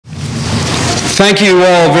Thank you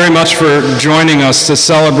all very much for joining us to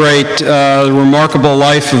celebrate the remarkable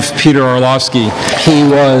life of Peter Orlovsky. He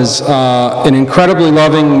was an incredibly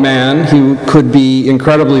loving man. He could be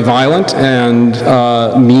incredibly violent and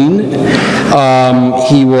mean.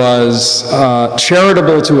 He was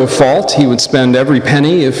charitable to a fault. He would spend every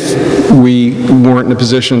penny if we weren't in a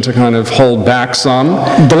position to kind of hold back some.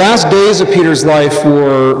 The last days of Peter's life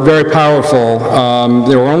were very powerful.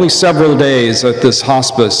 There were only several days at this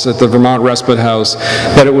hospice at the Vermont Respite House,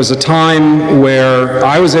 but it was a time where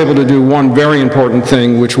I was able to do one very important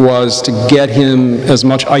thing, which was to get him as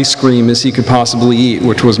much ice cream as he could possibly eat,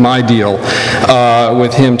 which was my deal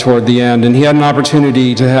with him toward the end. And he had an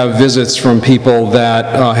opportunity to have visits from people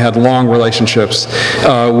that had long relationships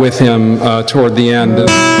with him toward the end.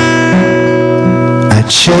 I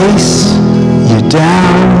chase you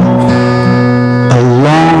down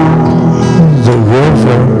along the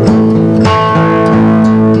river,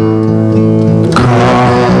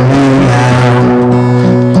 calling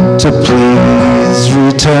out to please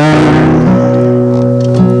return.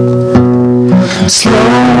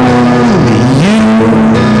 Slowly you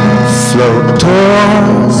float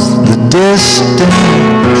towards the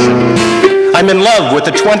distance. I'm in love with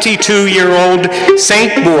a 22-year-old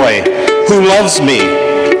Saint boy who loves me.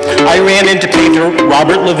 I ran into painter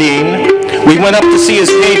Robert Levine. We went up to see his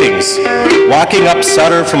paintings, walking up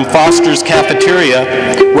Sutter from Foster's cafeteria,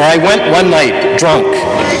 where I went one night, drunk,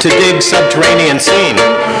 to dig subterranean scene.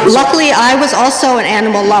 Luckily, I was also an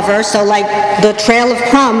animal lover, so like the trail of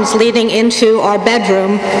crumbs leading into our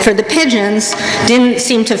bedroom for the pigeons didn't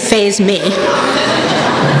seem to faze me.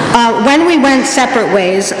 When we went separate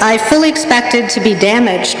ways, I fully expected to be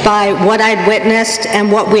damaged by what I'd witnessed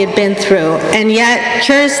and what we had been through, and yet,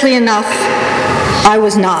 curiously enough, I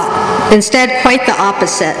was not. Instead, quite the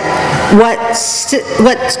opposite. What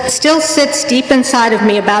still sits deep inside of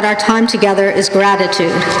me about our time together is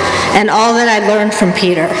gratitude, and all that I learned from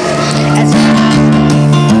Peter.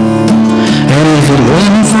 And if it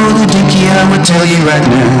wasn't for the dookie, I would tell you right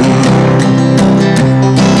now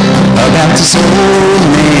about this old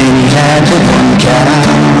man he had but one cow.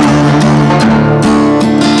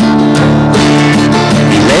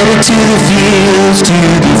 He led it to the fields to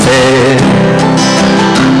be fed,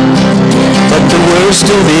 but the worst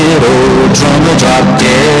of it, old drummer dropped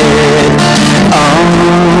dead. Oh,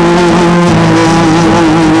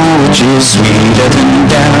 which is sweeter than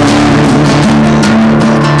down.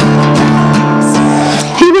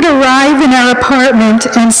 He would arrive in our apartment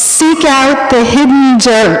and seek out the hidden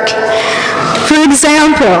dirt. For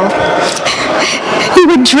example, he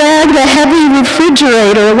would drag the heavy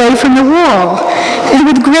refrigerator away from the wall and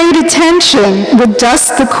with great attention would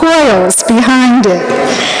dust the coils behind it.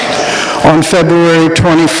 On February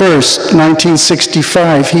 21st,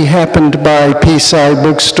 1965, he happened by Peaside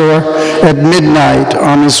Bookstore at midnight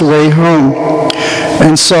on his way home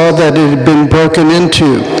and saw that it had been broken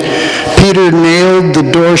into. Peter nailed the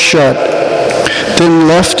door shut, then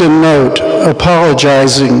left a note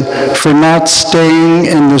apologizing for not staying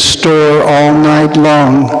in the store all night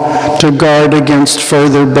long to guard against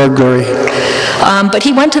further burglary. But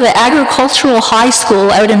he went to the agricultural high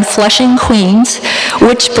school out in Flushing, Queens,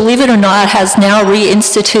 which, believe it or not, has now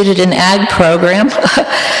reinstituted an ag program.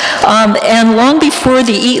 And long before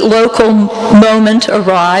the Eat Local moment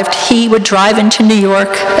arrived, he would drive into New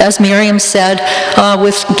York, as Miriam said,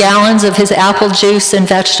 with gallons of his apple juice and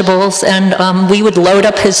vegetables, and we would load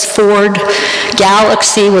up his Ford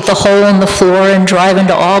Galaxy with a hole in the floor and drive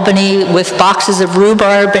into Albany with boxes of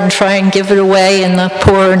rhubarb and try and give it away in the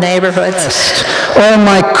poorer neighborhoods. All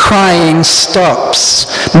my crying stops.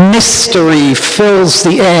 Mystery fills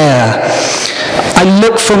the air. I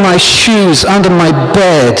look for my shoes under my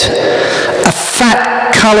bed. A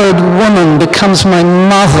fat-colored woman becomes my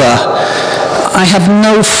mother. I have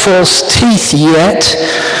no false teeth yet.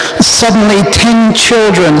 Suddenly 10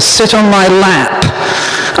 children sit on my lap.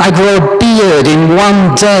 I grow a beard in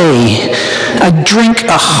one day. I drink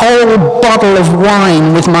a whole bottle of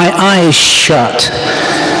wine with my eyes shut.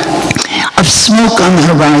 Of smoke on the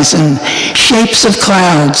horizon, shapes of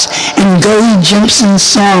clouds, and Gully Jimson's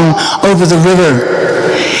song over the river.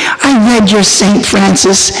 I read your St.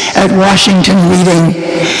 Francis at Washington reading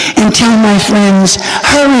and tell my friends,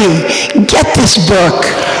 hurry, get this book.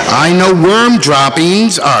 I know worm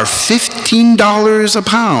droppings are $15 a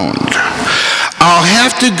pound. I'll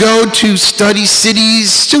have to go to Study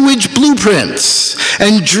City's sewage blueprints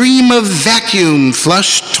and dream of vacuum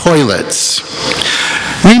flush toilets.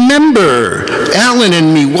 Remember Alan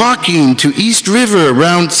and me walking to East River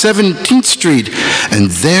around 17th Street,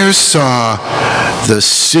 and there saw the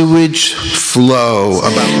sewage flow.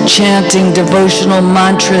 Chanting devotional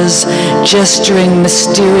mantras, gesturing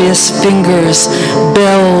mysterious fingers,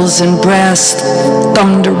 bells and brass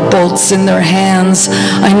thunderbolts in their hands.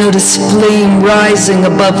 I notice flame rising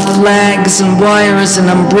above flags and wires and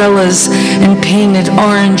umbrellas and painted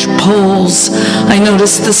orange poles. I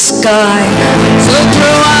notice the sky. So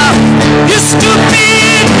throw out your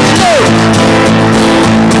stupid cloak,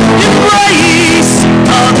 embrace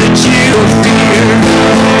all that you fear.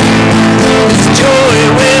 This joy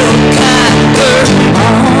will conquer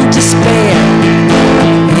all despair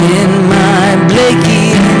in my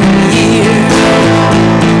Blakean year.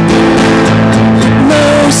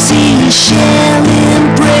 Mercy shall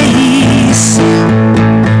embrace,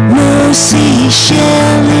 mercy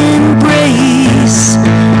shall embrace,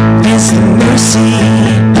 is the mercy.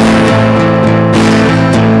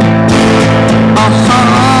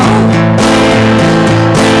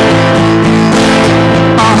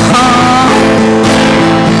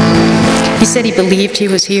 He said he believed he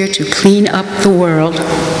was here to clean up the world.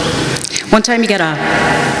 One time he got a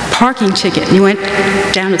parking ticket and he went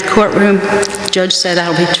down to the courtroom. The judge said,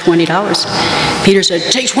 that'll be $20. Peter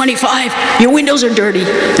said, take 25, your windows are dirty,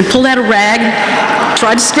 and pulled out a rag and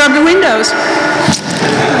tried to scrub the windows.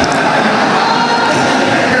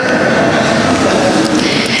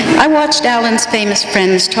 I watched Alan's famous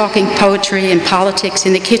friends talking poetry and politics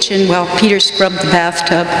in the kitchen while Peter scrubbed the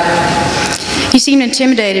bathtub. He seemed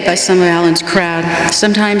intimidated by some of Alan's crowd,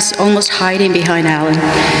 sometimes almost hiding behind Alan,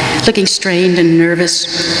 looking strained and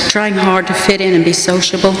nervous, trying hard to fit in and be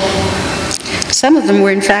sociable. Some of them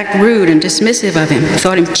were in fact rude and dismissive of him,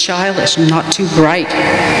 thought him childish and not too bright.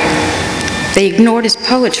 They ignored his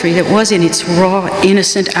poetry that was in its raw,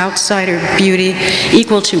 innocent outsider beauty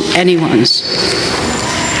equal to anyone's.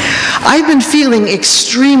 I've been feeling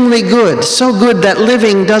extremely good, so good that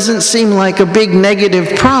living doesn't seem like a big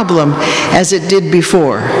negative problem as it did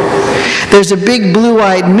before. There's a big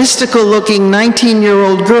blue-eyed, mystical-looking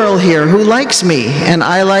 19-year-old girl here who likes me, and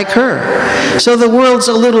I like her. So the world's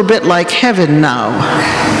a little bit like heaven now.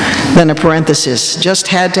 Then a parenthesis, just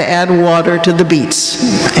had to add water to the beets.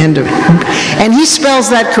 And he spells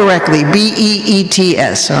that correctly,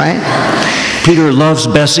 B-E-E-T-S, all right? Peter loves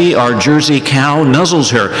Bessie, our Jersey cow,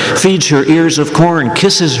 nuzzles her, feeds her ears of corn,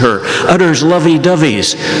 kisses her, utters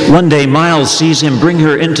lovey-doveys. One day Miles sees him bring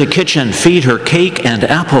her into kitchen, feed her cake and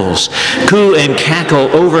apples, coo and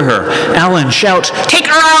cackle over her. Alan shouts, take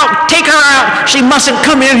her out, take her out. She mustn't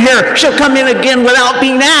come in here. She'll come in again without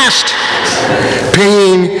being asked.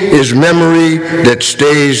 Pain is memory that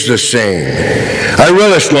stays the same. I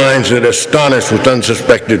relish lines that astonish with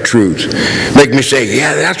unsuspected truth. Make me say,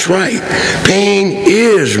 yeah, that's right. Pain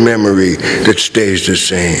is memory that stays the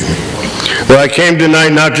same. Well, I came tonight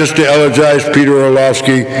not just to elegize Peter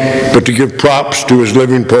Orlovsky, but to give props to his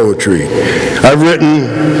living poetry. I've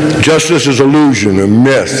written justice is illusion, a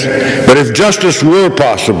myth. But if justice were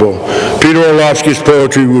possible, Peter Orlovsky's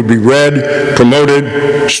poetry would be read,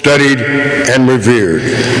 promoted, studied, and revered.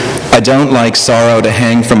 I don't like sorrow to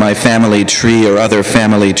hang from my family tree or other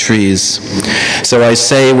family trees. So I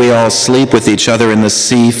say we all sleep with each other in the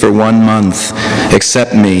sea for 1 month,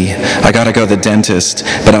 except me. I gotta go to the dentist,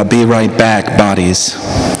 but I'll be right back, bodies.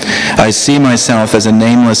 I see myself as a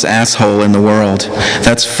nameless asshole in the world.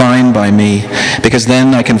 That's fine by me, because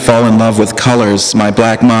then I can fall in love with colors. My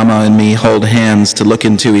black mama and me hold hands to look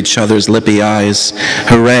into each other's lippy eyes.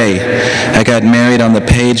 Hooray! I got married on the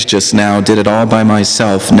page just now, did it all by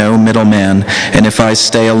myself, no middleman, and if I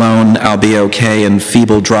stay alone, I'll be okay, and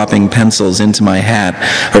feeble dropping pencils into my hat,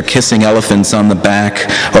 or kissing elephants on the back,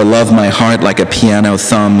 or love my heart like a piano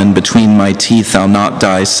thumb, and between my teeth I'll not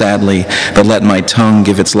die sadly, but let my tongue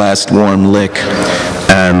give its last warm lick.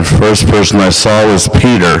 And first person I saw was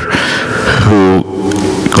Peter, who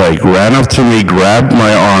ran up to me, grabbed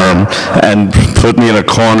my arm, and put me in a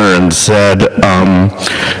corner and said,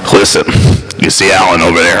 listen, you see Alan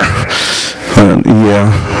over there?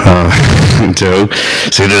 Do.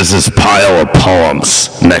 See, there's this pile of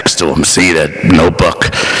poems next to him. See that notebook?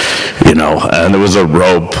 And there was a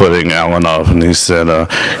robe putting Alan up, and he said,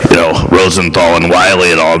 Rosenthal and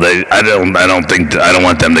Wiley and all. I don't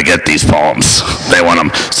want them to get these poems. They want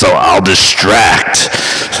them, so I'll distract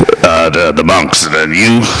the monks, and then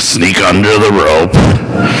you sneak under the rope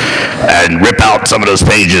and rip out some of those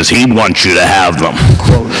pages. He wants you to have them.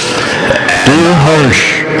 Dear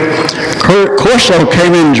Hirsch, Kurt Corso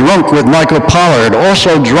came in drunk with Michael Pollard,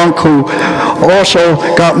 also drunk, who also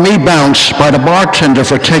got me bounced by the bartender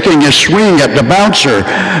for taking a swing at the bouncer.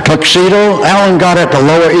 Tuxedo, Alan got at the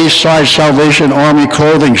Lower East Side Salvation Army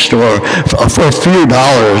clothing store for a few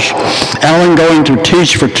dollars. Alan going to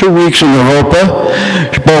teach for 2 weeks in Europa,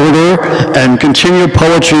 Boulder, and continue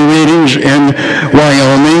poetry readings in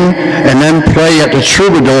Wyoming, and then play at the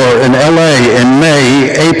Troubadour in LA in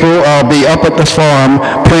May. April, I'll be up at the farm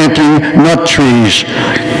planting nut trees.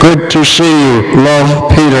 Good to see you.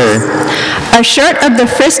 Love, Peter. A shirt of the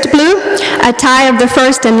first blue, a tie of the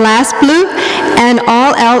first and last blue, and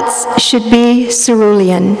all else should be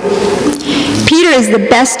cerulean. Peter is the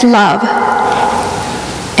best love,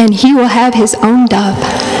 and he will have his own dove.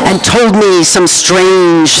 And told me some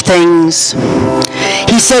strange things.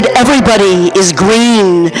 He said everybody is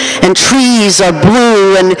green, and trees are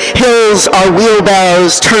blue, and hills are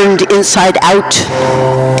wheelbarrows turned inside out.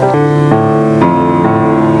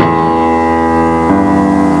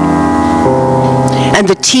 And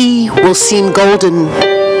the tea will seem golden.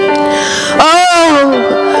 Oh,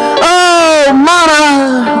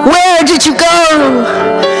 Mama, where did you go?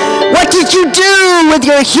 What did you do with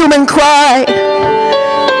your human cry?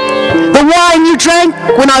 The wine you drank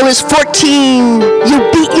when I was 14, you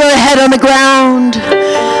beat your head on the ground.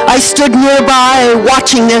 I stood nearby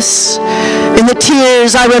watching this. In the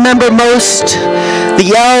tears I remember most, the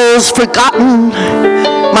yells forgotten,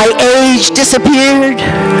 my age disappeared.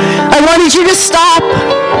 I wanted you to stop.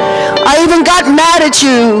 I even got mad at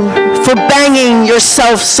you for banging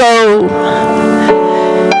yourself so.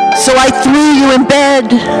 So I threw you in bed,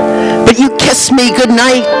 but you kissed me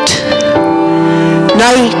goodnight.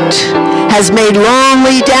 Night has made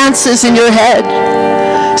lonely dances in your head.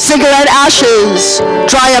 Cigarette ashes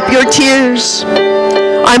dry up your tears.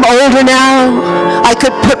 I'm older now. I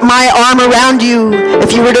could put my arm around you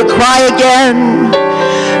if you were to cry again.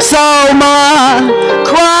 So, Ma,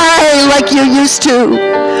 cry like you used to.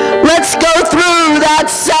 Let's go through that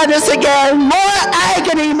sadness again. More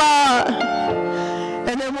agony, Ma.